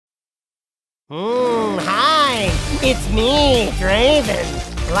Hi, it's me, Draven.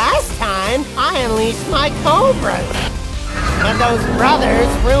 Last time, I unleashed my cobras. But those brothers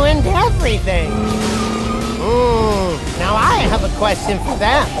ruined everything. Now I have a question for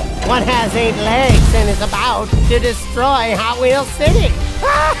them. What has 8 legs and is about to destroy Hot Wheels City?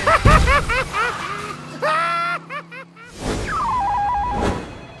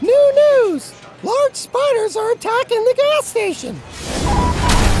 New news! Large spiders are attacking the gas station.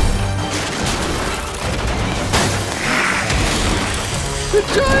 The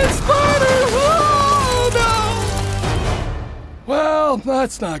giant spider! Oh, no! Well,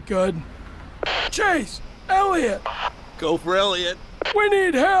 that's not good. Chase! Elliot! Go for Elliot. We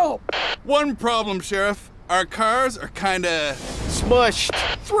need help! One problem, Sheriff. Our cars are kinda... Smushed.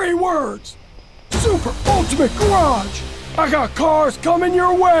 3 words. Super Ultimate Garage! I got cars coming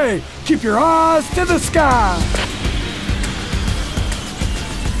your way! Keep your eyes to the sky!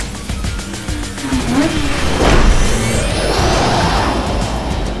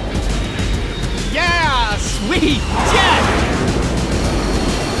 Yeah! Sweet jet!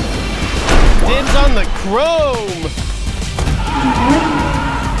 Dibs on the chrome!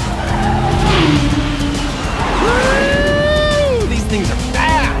 Woo! These things are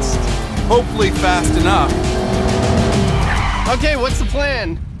fast! Hopefully fast enough. Okay, what's the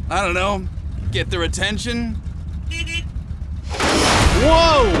plan? I don't know. Get their attention?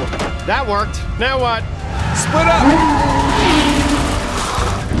 Whoa! That worked. Now what? Split up!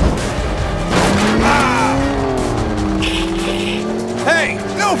 Ah! Hey,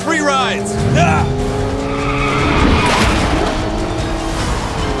 no free rides! Ah!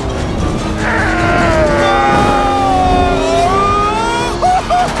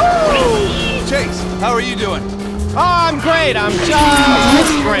 Chase, how are you doing? Oh, I'm great. I'm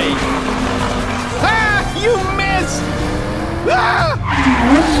just great. Ah! You missed! Ah!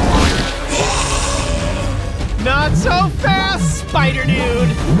 Not so fast, Spider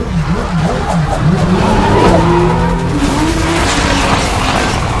Dude!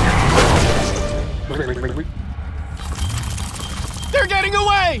 They're getting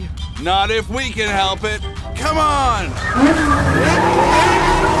away! Not if we can help it. Come on!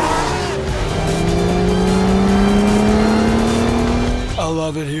 I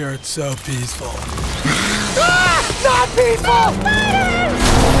love it here, it's so peaceful. Ah! Not peaceful!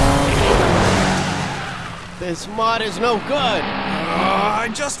 This mod is no good. I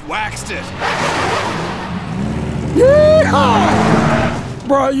just waxed it. Yeehaw!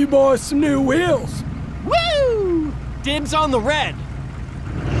 Brought you boys some new wheels. Woo! Dibs on the red.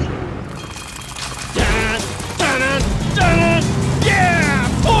 Dun, dun, dun, dun. Yeah!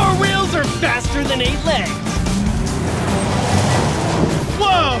 4 wheels are faster than 8 legs.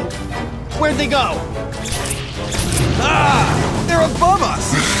 Whoa! Where'd they go? Ah! They're above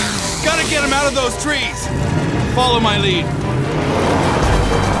us! Gotta get them out of those trees! Follow my lead.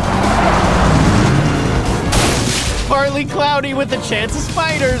 Partly cloudy with a chance of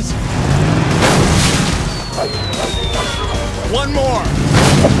spiders. One more.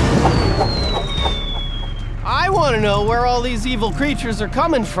 I want to know where all these evil creatures are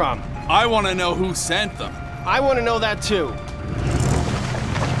coming from. I want to know who sent them. I want to know that too.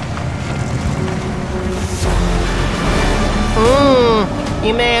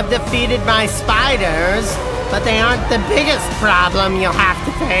 You may have defeated my spiders, but they aren't the biggest problem you'll have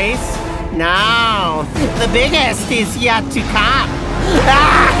to face. No, the biggest is yet to come.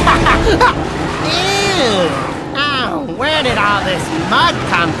 Ew! Oh, where did all this mud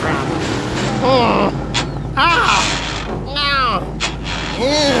come from? Oh, no!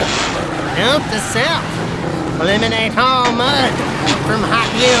 Ew! Note to self: eliminate all mud from Hot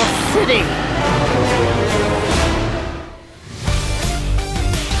Wheels City.